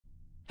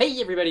Hey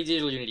everybody,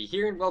 Digital Unity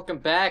here, and welcome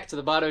back to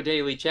the Botto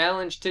Daily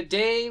Challenge.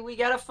 Today we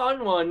got a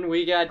fun one.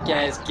 We got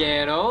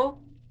Gazgano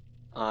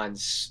on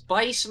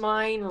Spice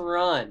Mine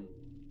Run.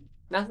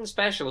 Nothing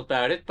special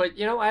about it,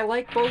 but I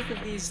like both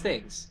of these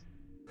things.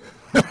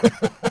 We're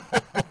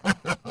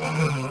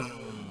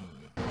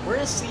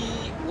gonna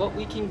see what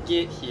we can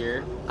get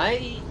here.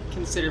 I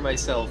consider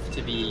myself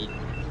to be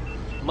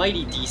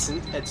mighty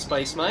decent at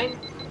Spice Mine.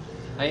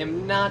 I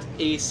am not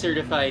a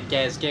certified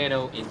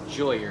Gazgano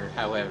enjoyer,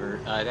 however.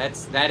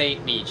 That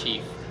ain't me,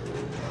 Chief.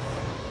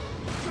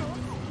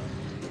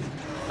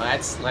 Well,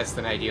 that's less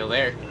than ideal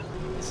there.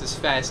 This is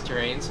fast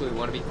terrain, so we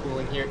want to be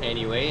cooling here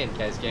anyway, and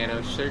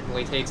Gazgano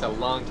certainly takes a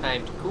long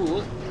time to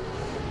cool.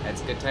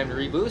 That's a good time to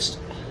reboost.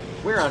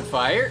 We're on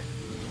fire.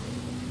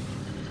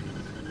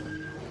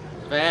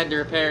 If I had to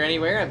repair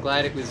anywhere, I'm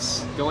glad it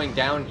was going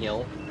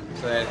downhill,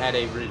 so that it had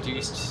a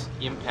reduced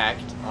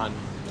impact on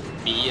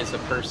me as a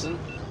person.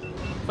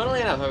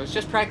 Funnily enough, I was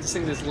just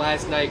practicing this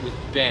last night with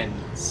Ben,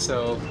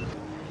 so,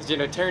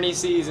 tourney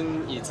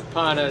season, it's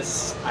upon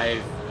us.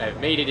 I've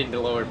made it into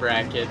lower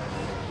bracket.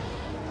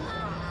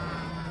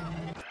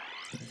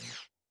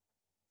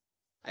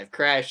 I've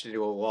crashed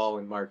into a wall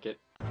in market.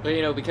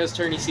 But because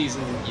tourney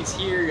season is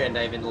here and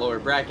I'm in lower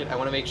bracket, I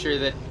want to make sure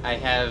that I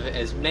have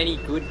as many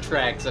good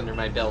tracks under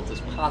my belt as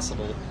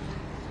possible,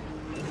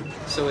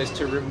 so as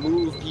to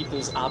remove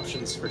people's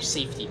options for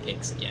safety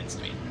picks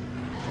against me.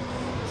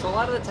 So a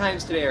lot of the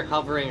times today are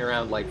hovering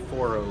around like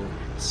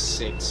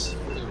 406,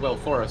 well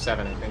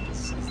 407 I think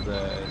is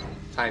the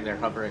time they're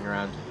hovering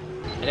around.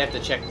 I'd have to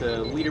check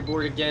the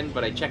leaderboard again,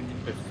 but I checked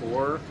it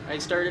before I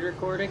started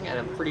recording, and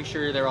I'm pretty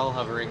sure they're all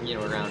hovering,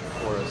 around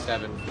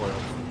 407,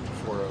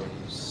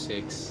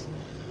 406,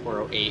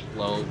 408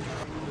 low.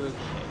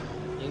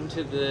 Okay,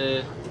 into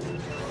the...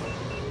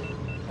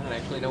 I don't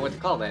actually know what to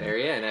call that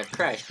area, and I've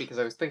crashed because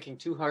I was thinking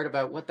too hard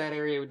about what that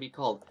area would be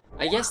called.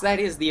 I guess that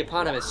is the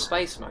eponymous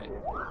Spice Mine,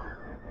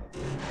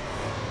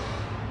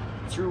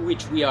 through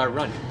which we are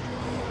running.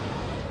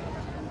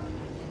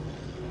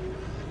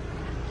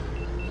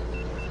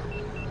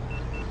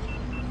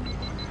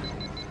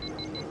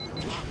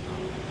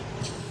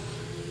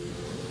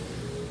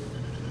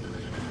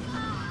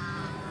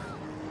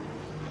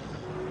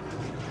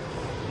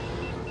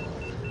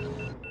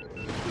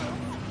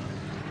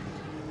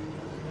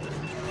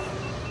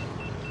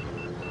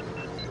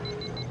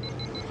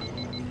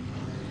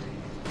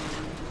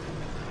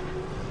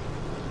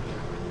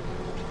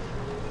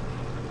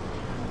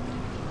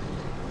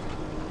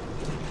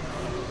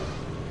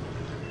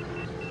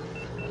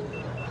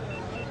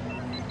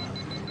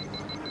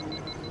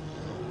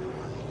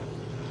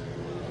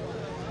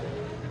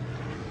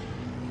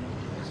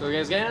 So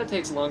Gazgano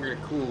takes longer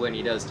to cool than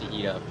he does to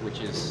heat up,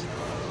 which is,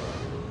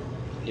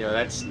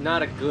 that's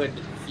not a good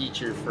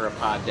feature for a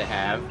pod to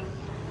have.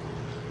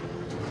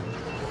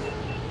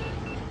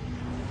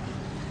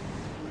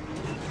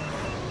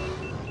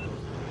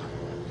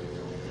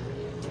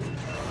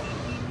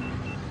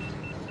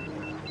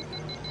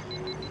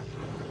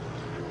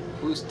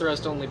 Boost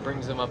thrust only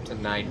brings him up to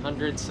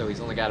 900, so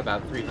he's only got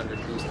about 300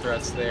 boost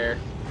thrust there.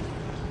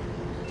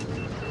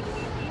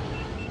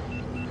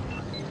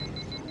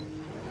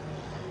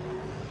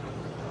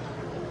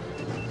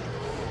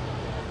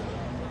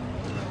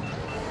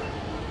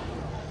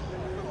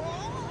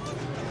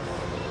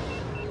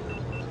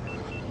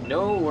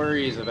 No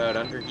worries about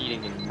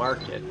underheating in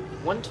market.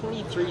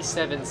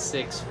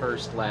 123.76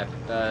 first lap.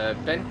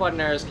 Ben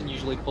Quadernaros can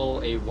usually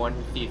pull a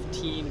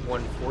 115,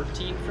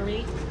 114 for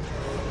me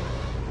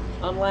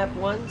on lap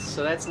 1,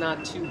 so that's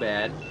not too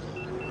bad.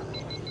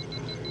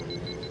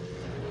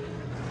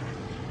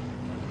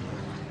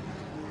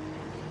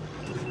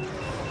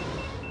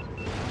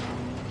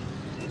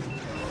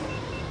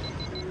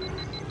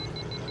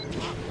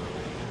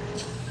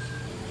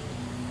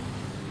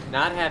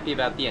 Not happy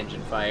about the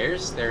engine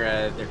fires.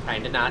 They're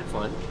kind of not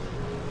fun.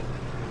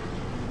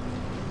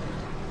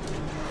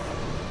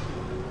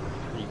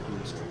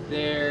 Reboost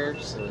there,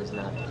 so as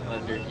not to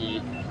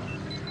underheat.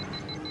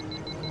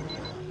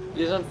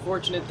 It is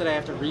unfortunate that I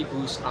have to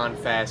reboost on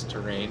fast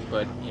terrain,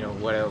 but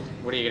what are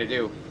you gonna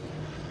do?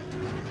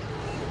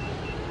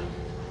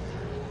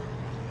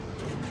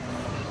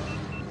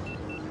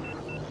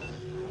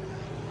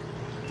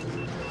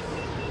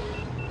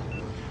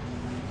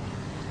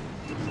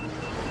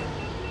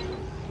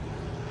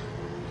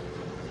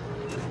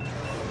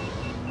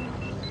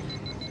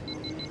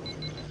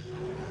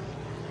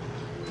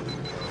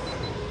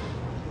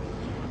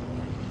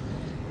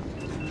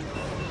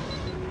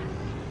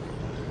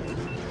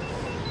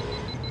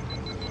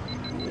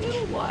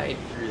 Wide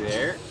through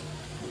there.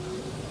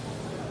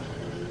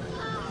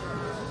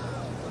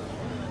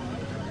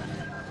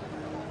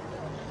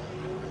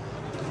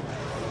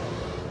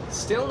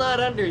 Still not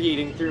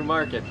underheating through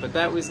market, but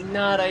that was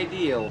not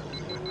ideal.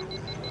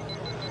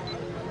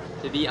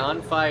 To be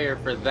on fire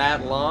for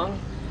that long,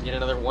 get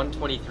another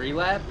 123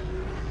 lap.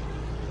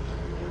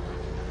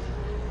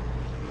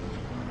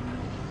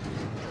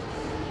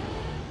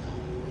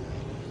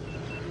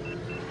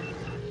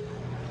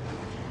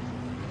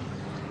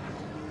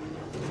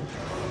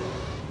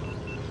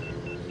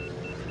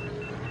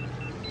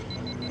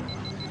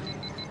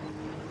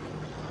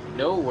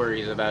 no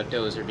worries about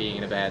Dozer being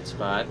in a bad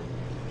spot.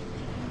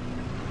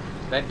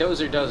 That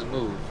Dozer does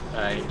move,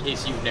 in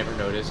case you've never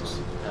noticed,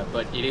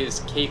 but it is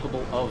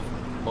capable of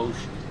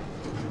motion.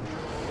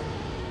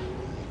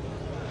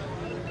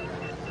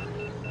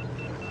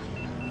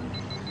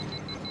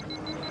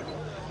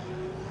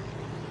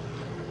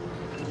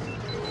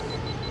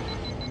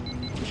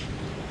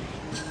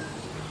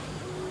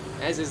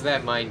 As is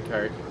that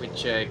minecart,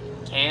 which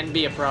can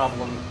be a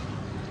problem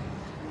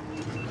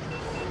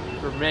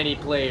for many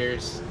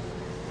players.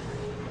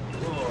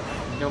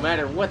 No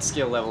matter what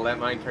skill level, that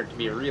minecart can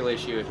be a real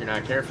issue if you're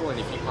not careful and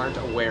if you aren't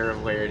aware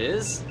of where it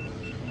is.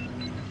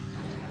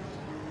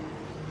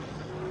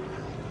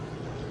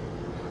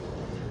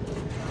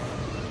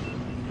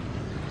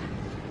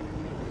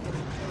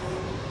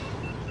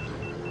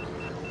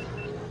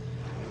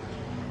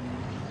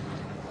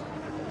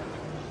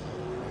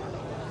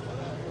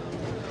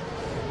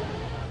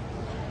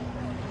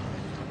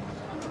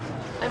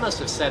 I must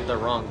have said the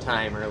wrong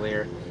time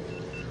earlier.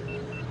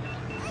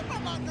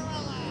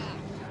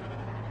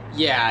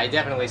 Yeah, I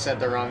definitely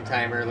said the wrong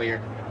time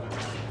earlier.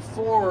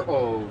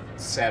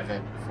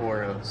 407,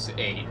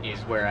 408 is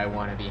where I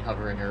want to be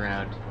hovering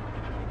around.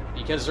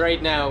 Because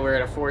right now we're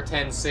at a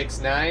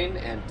 410.69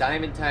 and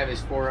diamond time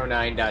is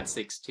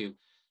 409.62.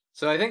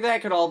 So I think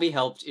that could all be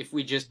helped if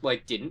we just,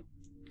 like, didn't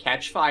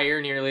catch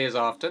fire nearly as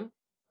often.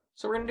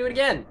 So we're gonna do it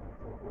again.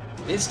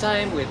 This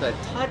time with a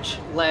touch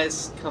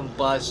less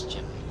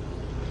combustion.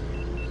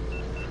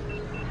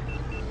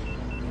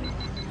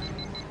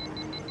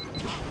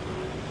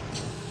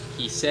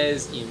 He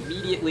says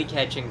immediately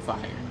catching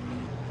fire.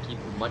 Keep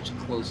a much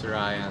closer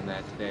eye on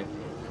that today.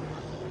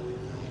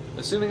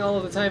 Assuming all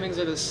of the timings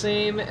are the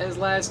same as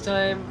last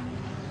time,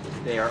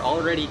 they are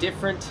already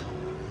different.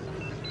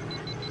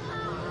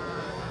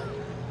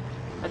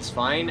 That's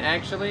fine,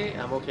 actually.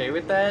 I'm okay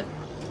with that.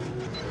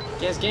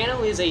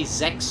 Gasgano is a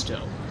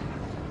Zexto.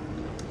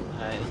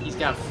 He's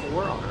got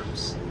 4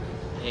 arms,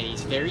 and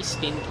he's very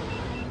spindly.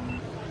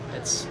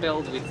 That's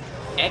spelled with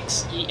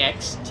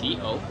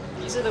X-E-X-T-O.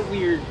 These are the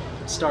weird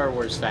Star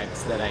Wars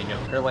facts that I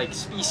know. They're like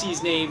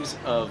species names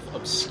of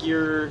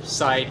obscure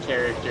side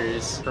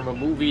characters from a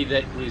movie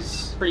that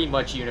was pretty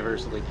much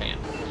universally panned.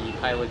 He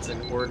pilots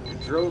an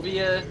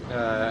Ordrovia.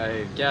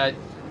 I've got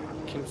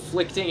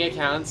conflicting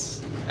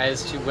accounts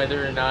as to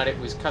whether or not it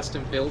was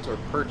custom built or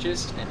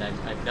purchased, and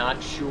I'm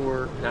not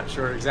sure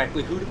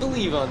exactly who to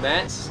believe on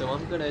that, so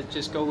I'm gonna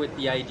just go with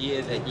the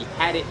idea that he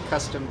had it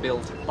custom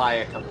built by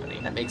a company.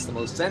 That makes the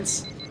most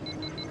sense.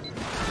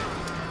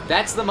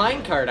 That's the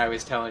minecart I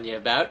was telling you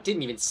about.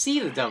 Didn't even see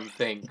the dumb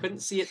thing. Couldn't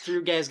see it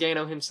through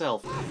Gasgano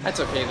himself. That's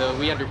okay though,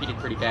 we underheated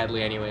pretty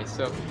badly anyway,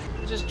 so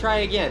just try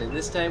again, and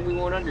this time we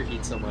won't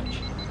underheat so much.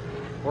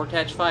 Or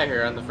catch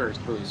fire on the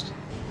first boost.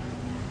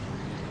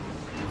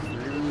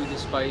 Through the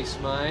spice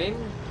mine.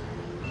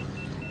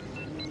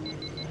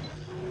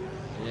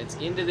 And it's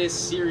into this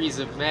series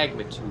of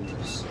magma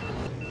tubes.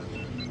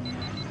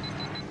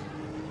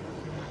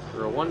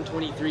 For a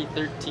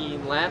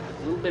 123.13 lap,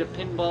 a little bit of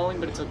pinballing,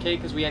 but it's okay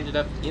because we ended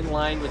up in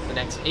line with the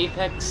next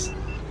apex.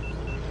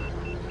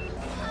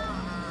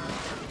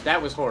 That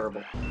was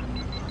horrible.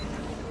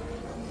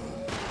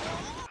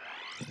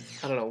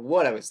 I don't know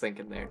what I was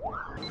thinking there.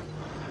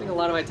 I think a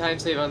lot of my time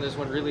save on this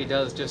one really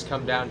does just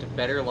come down to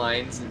better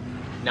lines and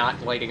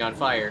not lighting on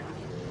fire.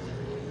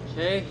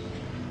 Okay,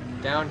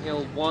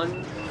 downhill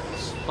 1.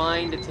 It's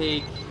fine to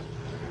take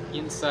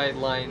inside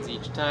lines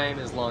each time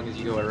as long as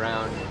you go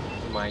around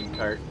the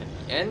minecart at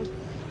the end.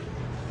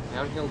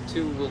 Downhill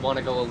 2 will want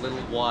to go a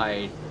little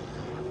wide.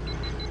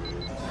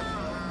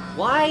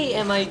 Why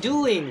am I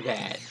doing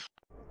that?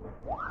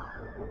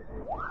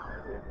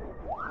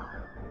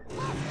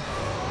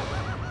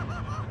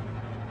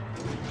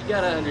 You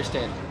gotta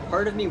understand,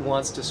 part of me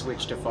wants to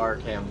switch to far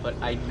cam, but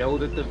I know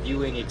that the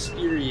viewing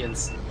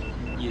experience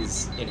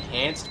is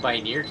enhanced by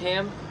near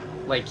cam.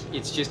 Like,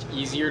 it's just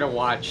easier to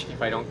watch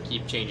if I don't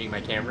keep changing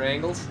my camera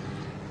angles.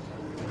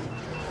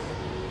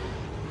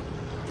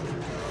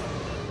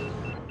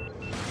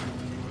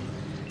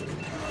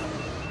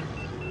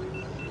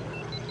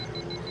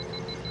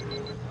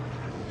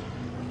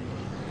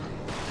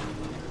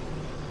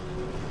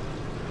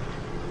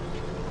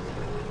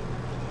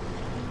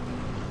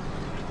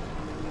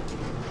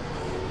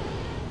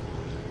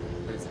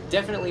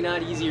 Definitely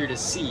not easier to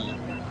see.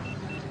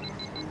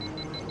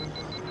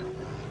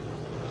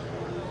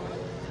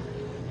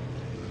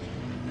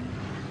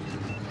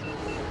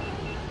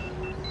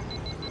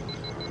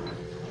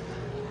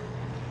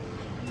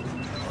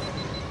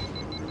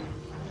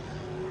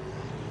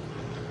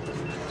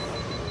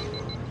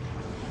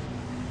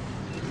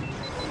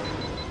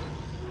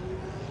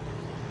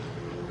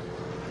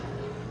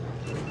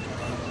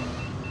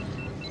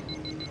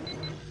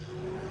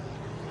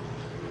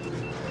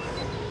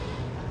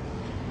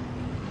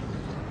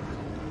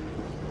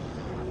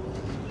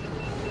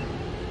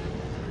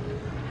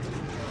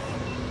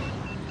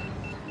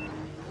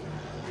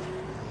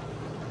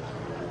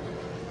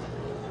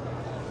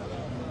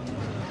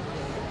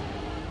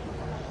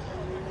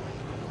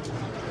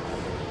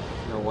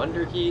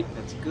 Underheat,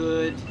 that's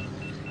good.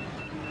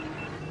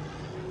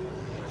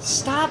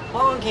 Stop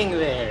bonking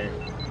there!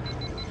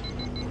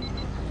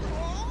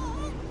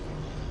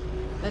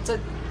 That's a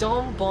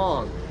dumb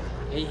bonk.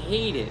 I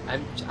hate it.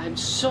 I'm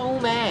so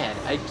mad.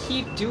 I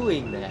keep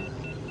doing that.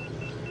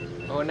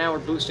 Oh, now we're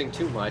boosting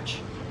too much.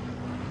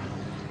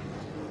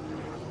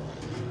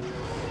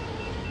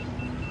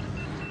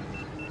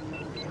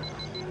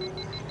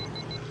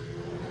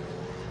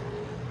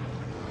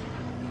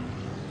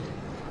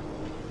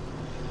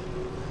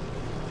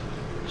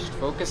 Just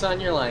focus on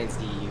your lines,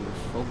 DU.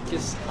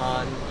 Focus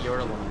on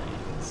your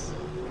lines.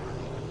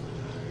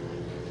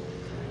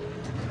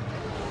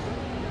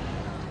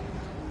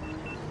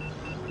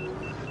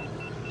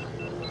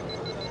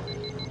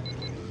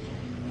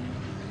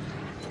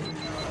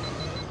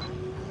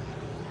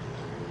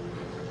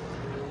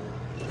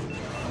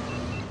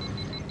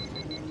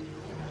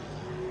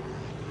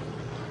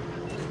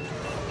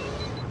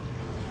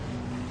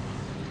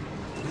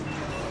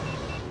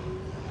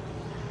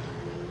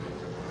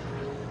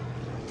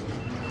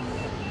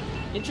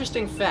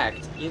 Interesting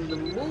fact, in the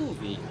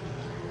movie,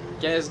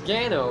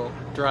 Gazgano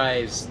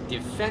drives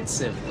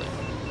defensively.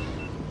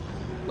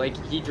 Like,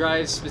 he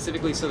drives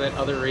specifically so that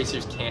other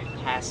racers can't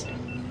pass him.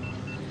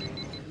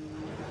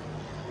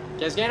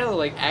 Gazgano,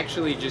 like,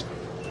 actually just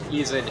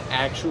is an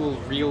actual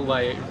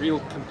real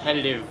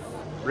competitive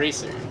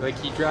racer. Like,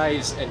 he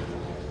drives and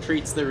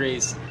treats the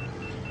race,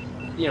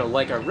 you know,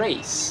 like a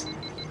race.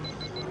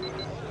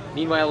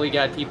 Meanwhile, we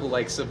got people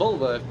like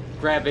Sebulba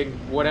grabbing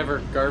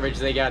whatever garbage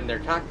they got in their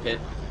cockpit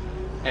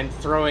and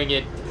throwing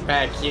it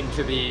back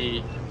into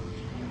the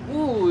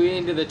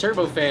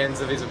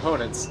turbofans of his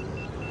opponents.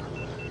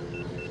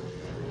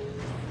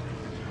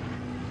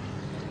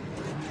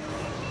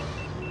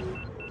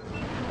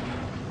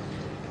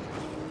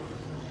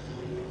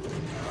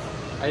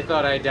 I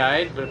thought I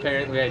died, but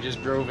apparently I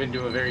just drove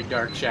into a very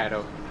dark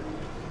shadow.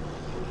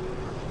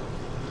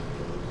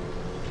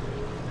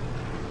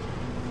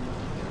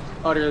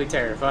 Utterly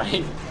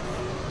terrifying.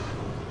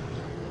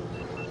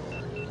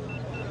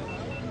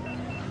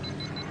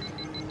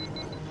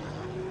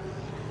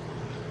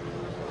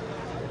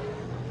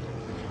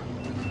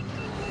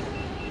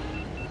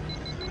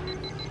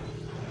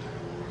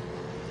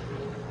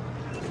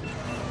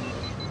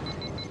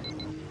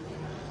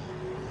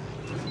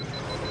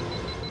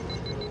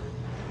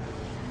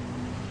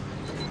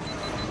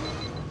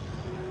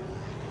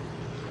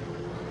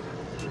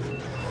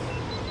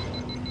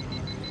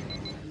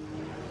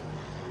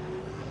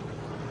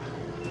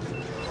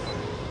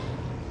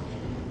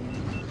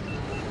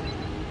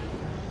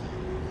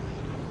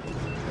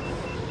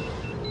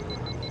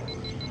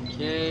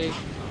 Okay.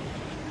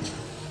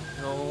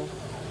 No.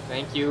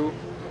 Thank you.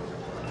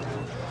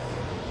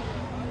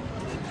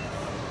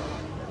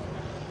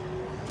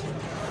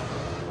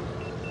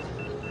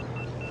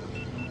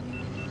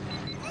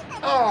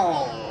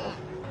 Oh!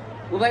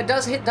 Well, that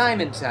does hit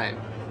diamond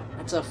time.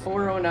 That's a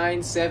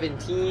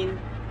 409.17.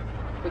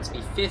 Puts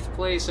me 5th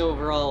place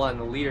overall on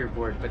the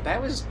leaderboard, but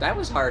that was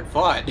hard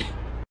fought.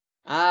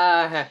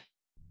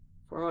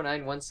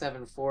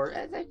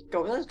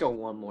 409.174. Let's go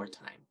one more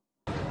time.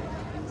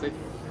 I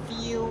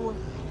feel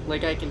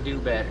like I can do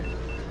better.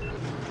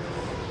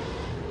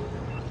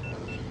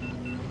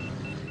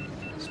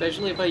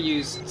 Especially if I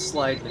use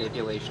slide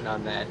manipulation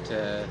on that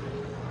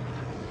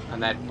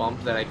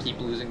bump that I keep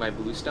losing my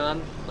boost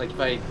on. Like, if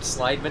I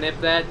slide manip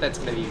that, that's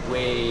gonna be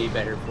way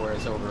better for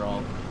us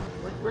overall.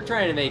 We're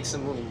trying to make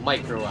some little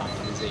micro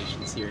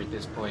optimizations here at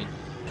this point.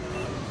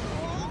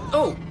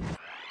 Oh!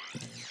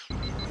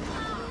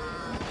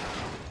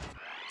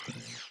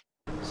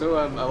 So,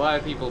 a lot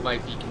of people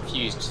might be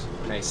confused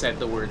when I said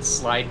the word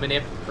slide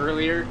manip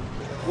earlier.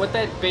 What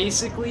that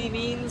basically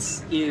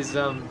means is,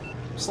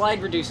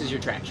 slide reduces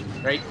your traction,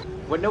 right?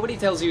 What nobody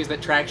tells you is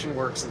that traction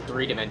works in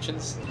 3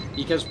 dimensions,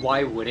 because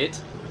why would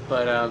it?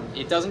 But,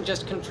 it doesn't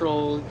just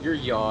control your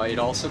yaw, it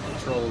also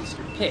controls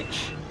your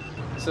pitch.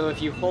 So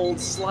if you hold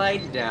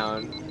slide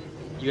down,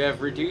 you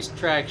have reduced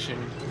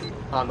traction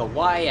on the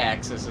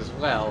y-axis as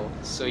well,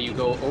 so you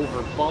go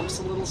over bumps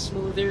a little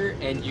smoother,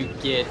 and you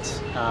get,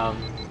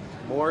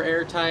 more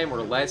airtime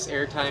or less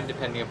airtime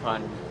depending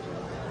upon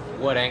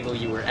what angle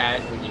you were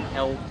at when you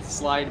held the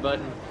slide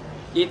button.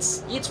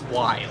 It's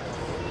wild.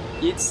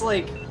 It's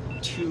like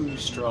too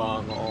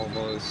strong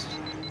almost.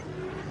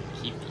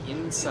 Keep the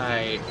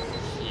inside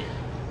here.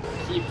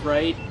 Keep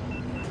right.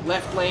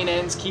 Left lane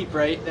ends, keep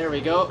right. There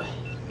we go.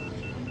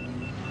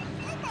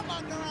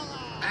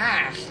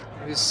 Ah!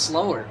 It was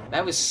slower.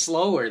 That was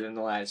slower than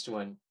the last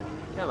one.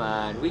 Come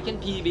on, we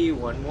can PB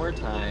one more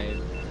time.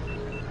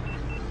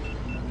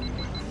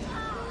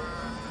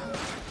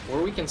 Or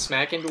we can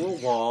smack into a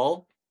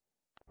wall.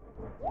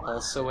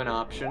 Also an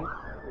option.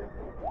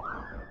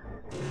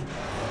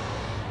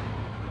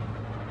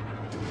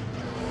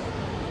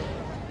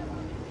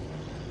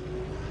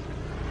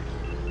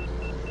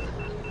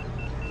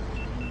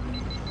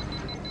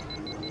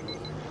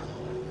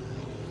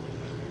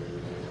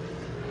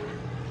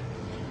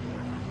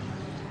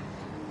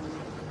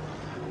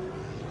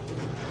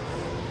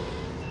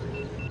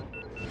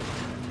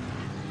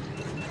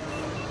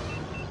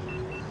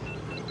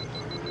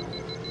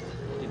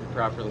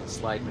 properly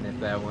slide manip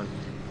that one.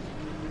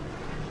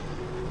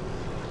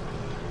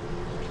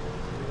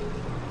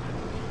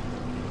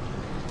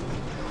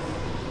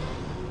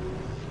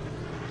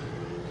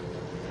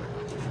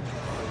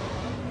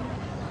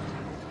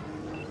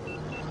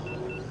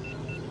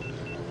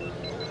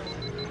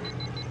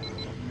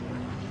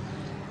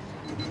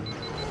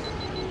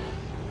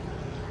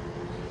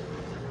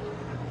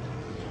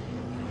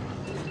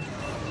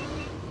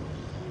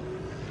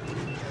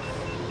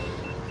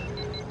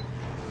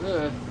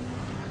 Ugh.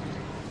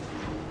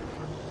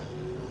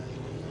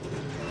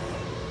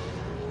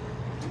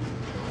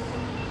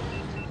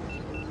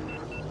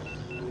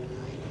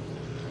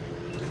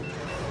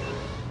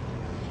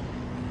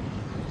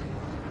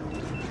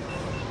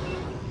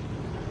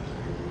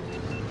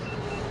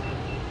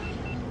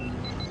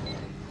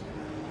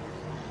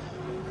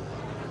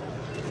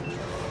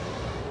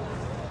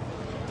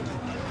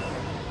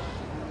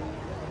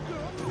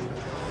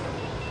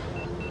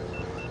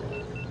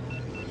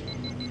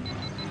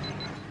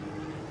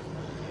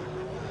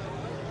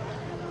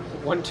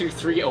 One, two,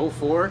 three, oh,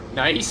 four.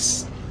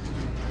 Nice.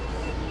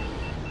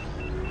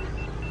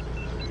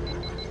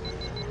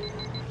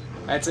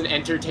 That's an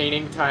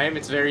entertaining time.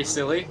 It's very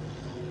silly.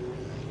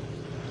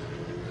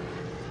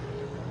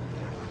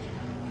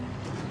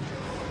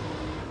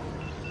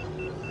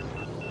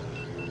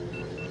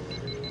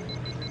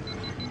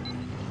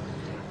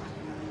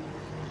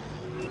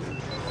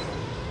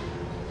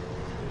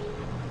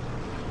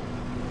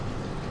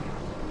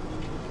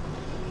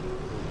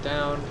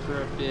 Down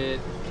for a bit.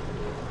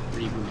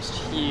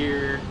 Reboost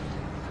here.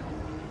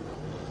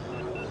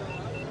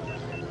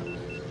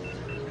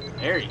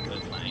 Very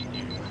good line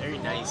there. Very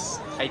nice.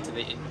 Tight to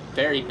the...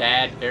 Very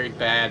bad, very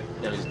bad.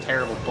 That was a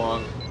terrible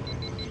bonk.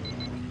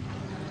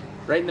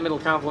 Right in the middle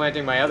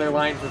complimenting my other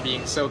line for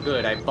being so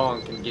good, I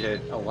bonk and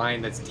get a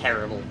line that's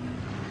terrible.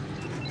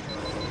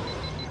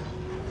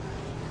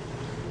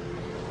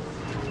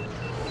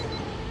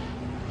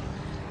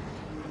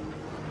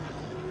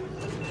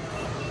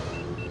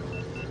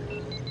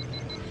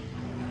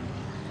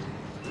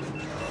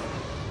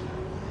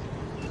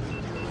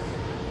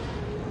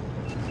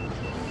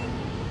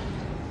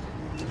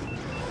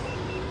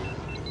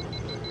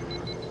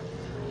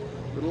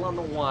 Little on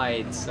the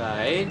wide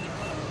side.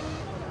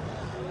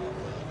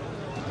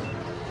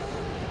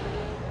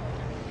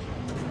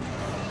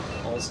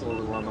 Also a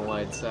little on the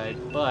wide side,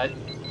 but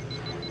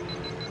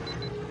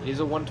it is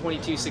a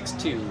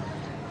 122.62.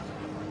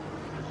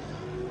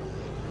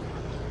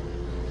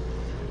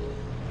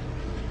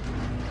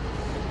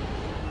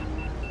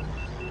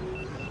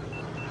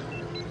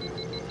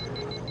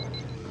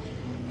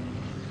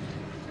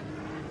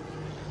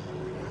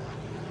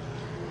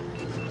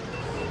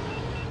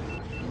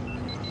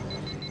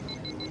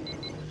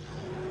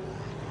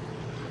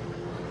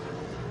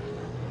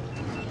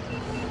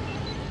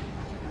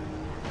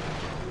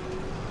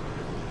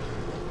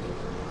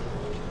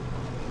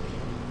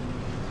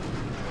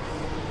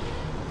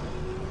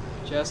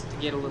 Just to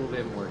get a little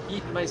bit more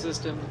heat in my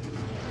system.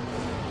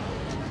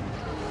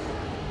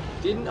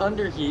 Didn't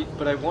underheat,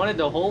 but I wanted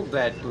to hold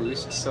that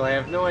boost, so I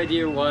have no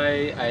idea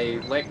why I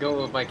let go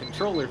of my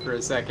controller for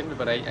a second,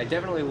 but I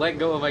definitely let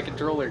go of my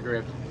controller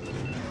grip.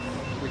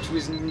 Which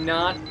was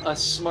not a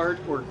smart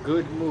or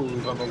good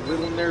move. I'm a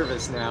little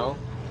nervous now.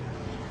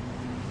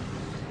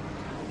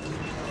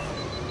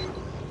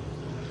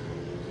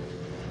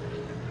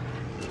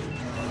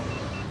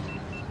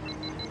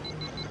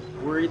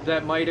 Worried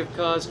that might have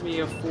cost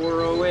me a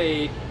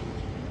 408.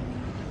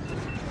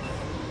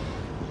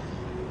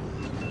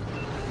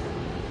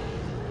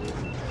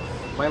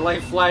 My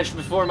life flashed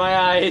before my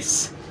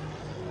eyes.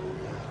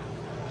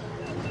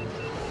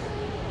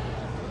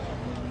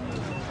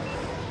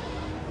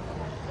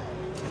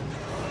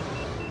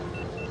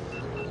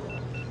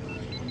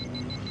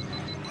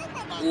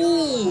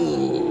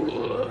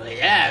 Ooh,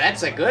 yeah,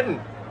 that's a good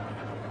one.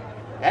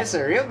 That's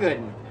a real good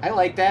one. I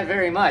like that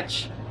very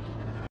much.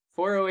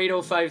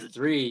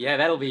 408053. Yeah,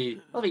 that'll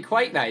be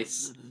quite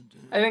nice.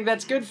 I think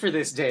that's good for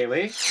this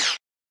daily.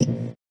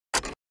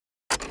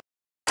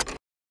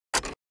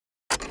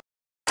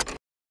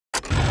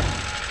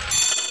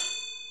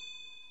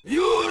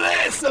 You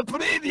race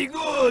pretty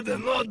good,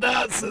 no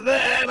doubts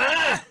there,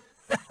 huh?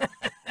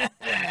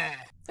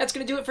 That's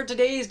gonna do it for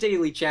today's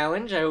daily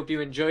challenge. I hope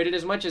you enjoyed it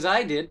as much as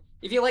I did.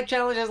 If you like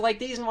challenges like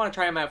these and want to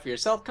try them out for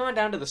yourself, come on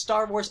down to the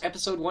Star Wars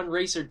Episode 1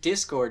 Racer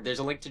Discord. There's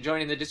a link to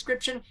join in the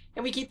description,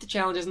 and we keep the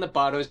challenges in the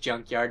Botto's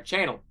Junkyard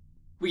channel.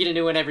 We get a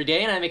new one every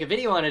day, and I make a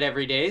video on it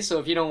every day, so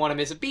if you don't want to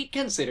miss a beat,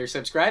 consider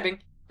subscribing.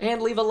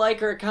 And leave a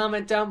like or a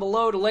comment down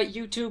below to let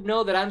YouTube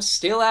know that I'm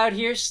still out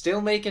here,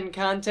 still making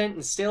content,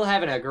 and still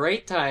having a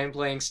great time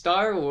playing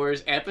Star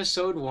Wars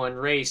Episode 1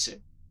 Racer.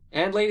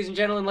 And ladies and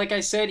gentlemen, like I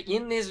said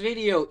in this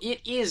video,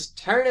 it is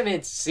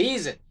tournament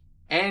season.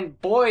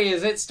 And boy,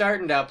 is it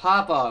starting to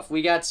pop off.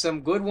 We got some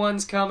good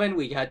ones coming.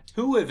 We got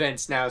 2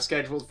 events now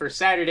scheduled for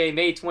Saturday,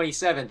 May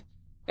 27th.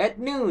 At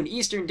noon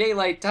Eastern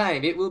Daylight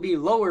Time, it will be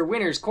Lower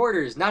Winners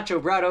Quarters, Nacho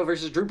Brado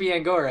versus Droopy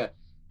Angora.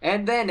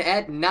 And then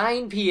at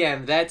 9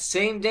 p.m. that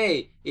same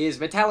day is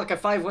Metallica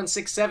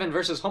 5167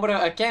 versus Homura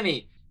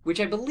Akemi, which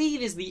I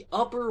believe is the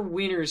upper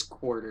winner's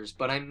quarters,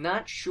 but I'm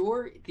not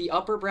sure. The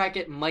upper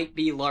bracket might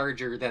be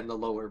larger than the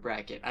lower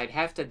bracket. I'd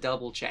have to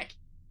double check.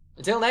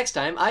 Until next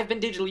time, I've been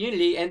Digital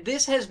Unity, and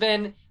this has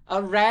been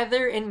a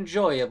rather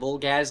enjoyable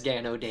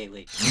Gazgano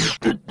Daily.